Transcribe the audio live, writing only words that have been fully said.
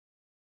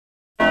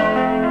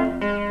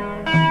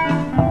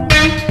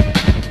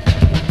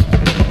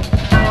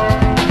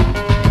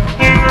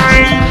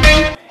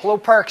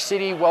Park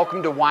City,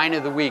 welcome to Wine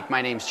of the Week.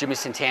 My name's Jimmy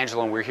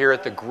Santangelo and we're here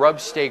at the Grub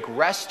Steak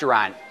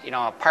Restaurant,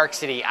 a Park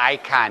City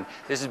icon.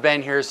 This has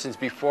been here since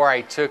before I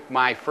took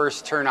my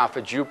first turn off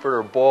a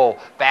Jupiter Bowl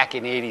back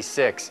in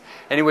 '86.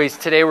 Anyways,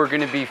 today we're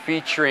going to be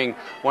featuring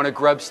one of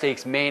Grub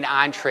Steak's main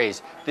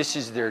entrees. This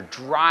is their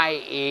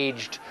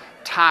dry-aged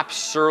top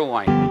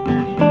sirloin.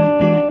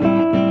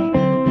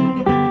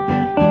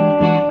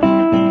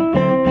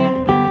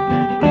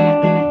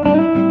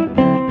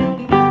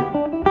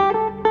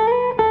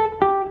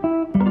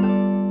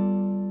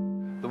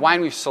 The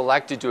wine we've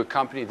selected to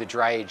accompany the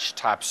dry-aged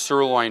top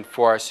sirloin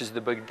for us is the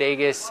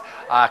Bodegas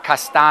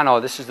Castano.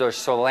 This is their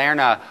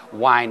Solerna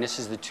wine. This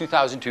is the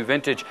 2002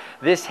 vintage.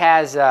 This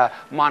has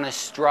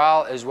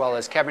Monastral as well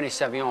as Cabernet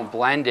Sauvignon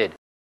blended.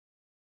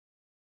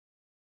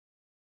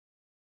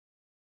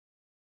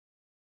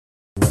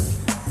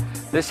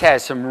 This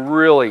has some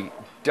really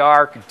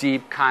dark,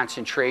 deep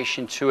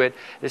concentration to it.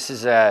 This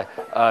is a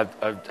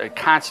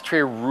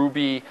concentrated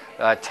ruby,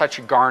 touch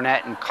of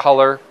garnet in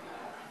color.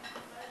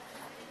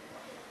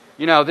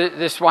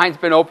 This wine's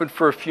been open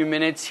for a few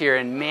minutes here,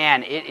 and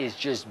man, it is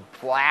just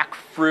black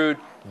fruit,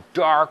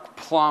 dark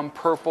plum,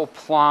 purple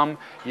plum.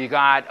 You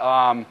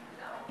got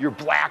your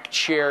black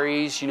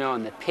cherries,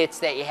 and the pits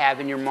that you have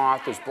in your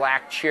mouth, those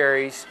black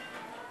cherries.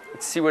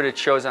 Let's see what it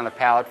shows on the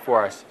palate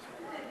for us.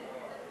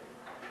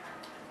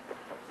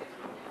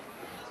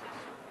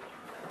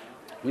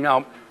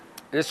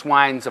 This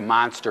wine's a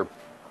monster.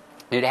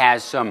 It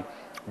has some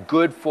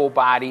good full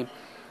body.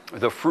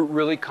 The fruit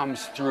really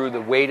comes through, the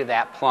weight of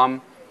that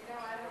plum.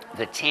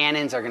 The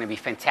tannins are going to be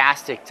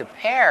fantastic to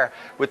pair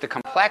with the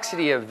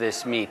complexity of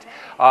this meat.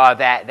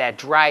 That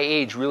dry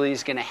age really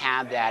is going to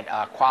have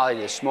that quality,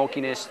 the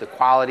smokiness, the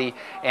quality,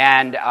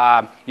 and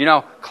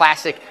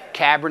classic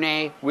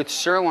Cabernet with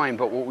sirloin.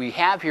 But what we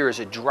have here is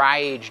a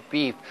dry-aged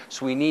beef,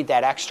 so we need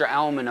that extra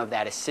element of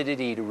that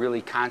acidity to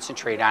really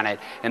concentrate on it.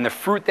 And the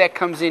fruit that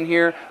comes in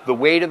here, the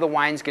weight of the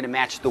wine is going to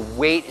match the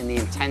weight and the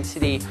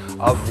intensity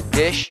of the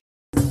dish.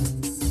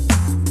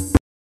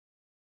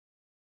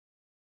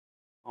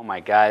 Oh my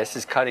God, this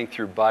is cutting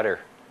through butter.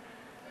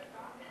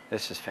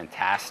 This is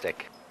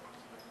fantastic.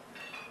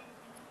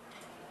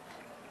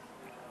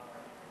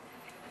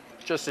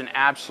 It's just an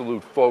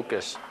absolute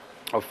focus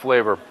of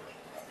flavor.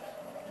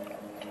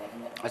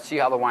 Let's see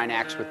how the wine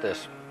acts with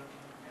this.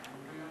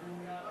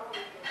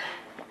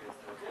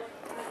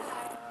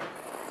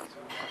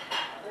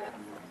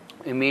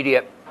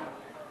 Immediate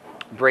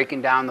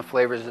breaking down the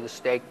flavors of the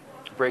steak,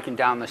 breaking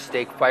down the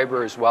steak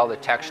fiber as well, the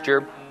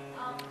texture.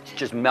 It's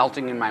just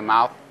melting in my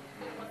mouth.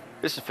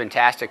 This is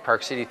fantastic,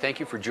 Park City.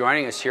 Thank you for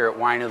joining us here at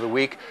Wine of the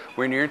Week.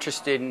 When you're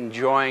interested in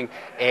enjoying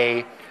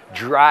a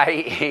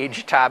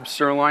dry-aged top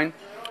sirloin,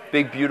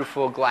 big,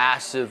 beautiful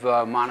glass of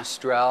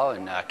Monastral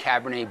and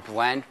Cabernet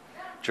blend,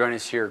 join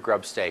us here at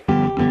Grub Steak.